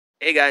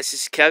Hey guys,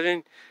 this is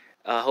Kevin.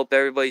 Hope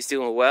everybody's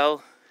doing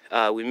well.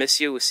 We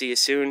miss you. We'll see you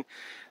soon.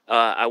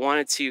 I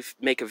wanted to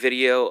make a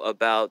video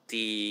about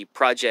the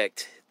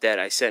project that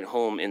I sent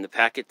home in the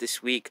packet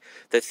this week.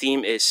 The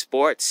theme is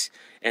sports,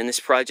 and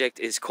this project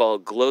is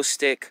called Glow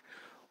Stick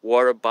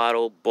Water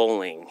Bottle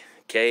Bowling.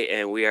 Okay,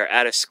 and we are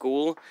at a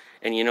school,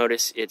 and you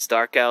notice it's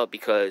dark out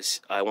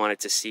because I wanted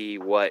to see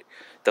what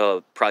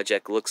the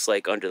project looks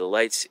like under the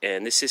lights.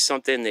 And this is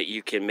something that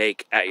you can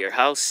make at your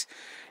house,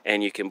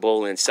 and you can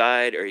bowl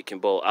inside or you can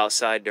bowl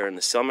outside during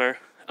the summer.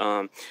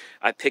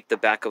 I picked the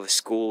back of a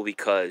school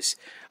because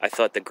I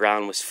thought the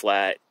ground was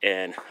flat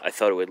and I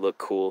thought it would look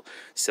cool.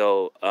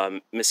 So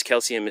Miss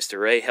Kelsey and Mr.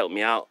 Ray helped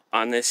me out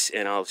on this,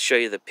 and I'll show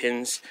you the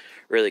pins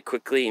really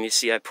quickly. And you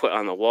see I put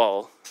on the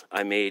wall,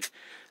 I made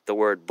the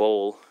word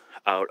bowl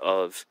out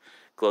of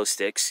glow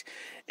sticks.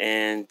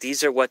 And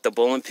these are what the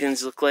bowling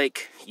pins look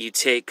like. You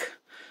take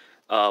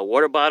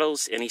water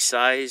bottles, any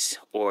size,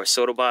 or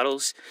soda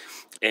bottles,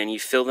 and you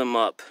fill them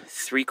up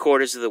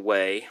 3/4 of the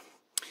way,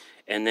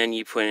 and then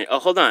you put in, oh,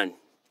 hold on,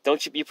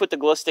 don't you put the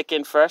glow stick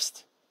in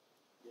first?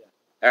 Yeah.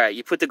 Alright,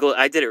 you put the glow,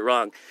 I did it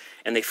wrong,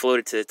 and they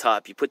floated to the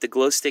top. You put the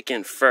glow stick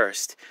in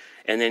first,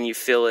 and then you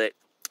fill it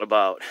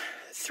about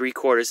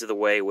 3/4 of the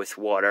way with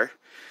water,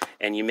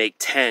 and you make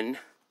 10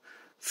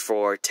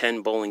 for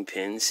 10 bowling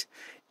pins,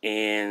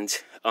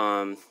 and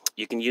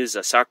you can use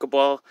a soccer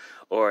ball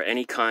or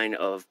any kind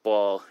of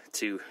ball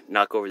to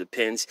knock over the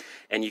pins,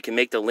 and you can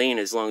make the lane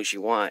as long as you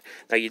want.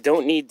 Now you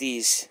don't need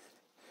these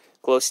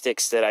glow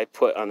sticks that I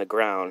put on the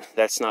ground.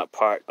 That's not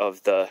part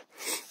of the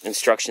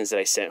instructions that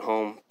I sent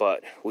home,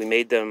 but we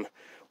made them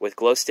with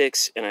glow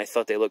sticks and I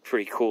thought they looked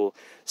pretty cool.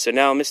 So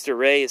now Mr.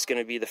 Ray is going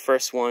to be the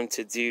first one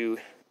to do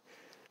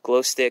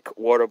glow stick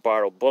water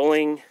bottle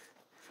bowling.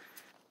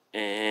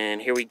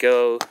 And here we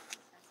go.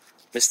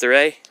 Mr.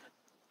 Ray?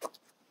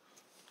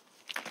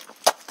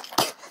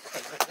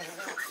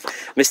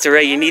 Mr.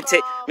 Ray, you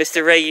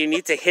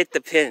need to hit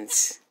the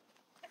pins.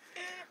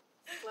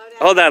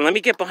 Hold on, let me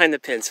get behind the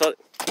pins. Hold. Ooh,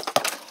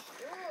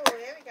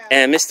 here we go.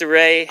 And Mr.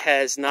 Ray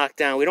has knocked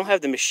down, we don't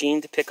have the machine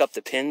to pick up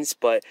the pins,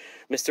 but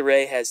Mr.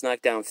 Ray has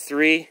knocked down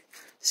 3.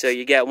 So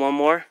you get one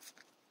more.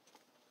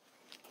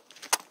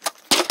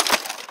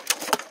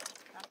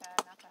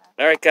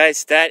 Alright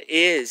guys, that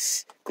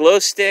is Glow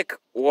Stick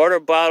Water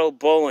Bottle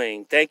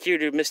Bowling. Thank you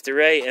to Mr.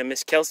 Ray and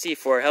Miss Kelsey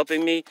for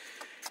helping me.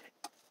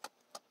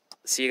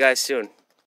 See you guys soon.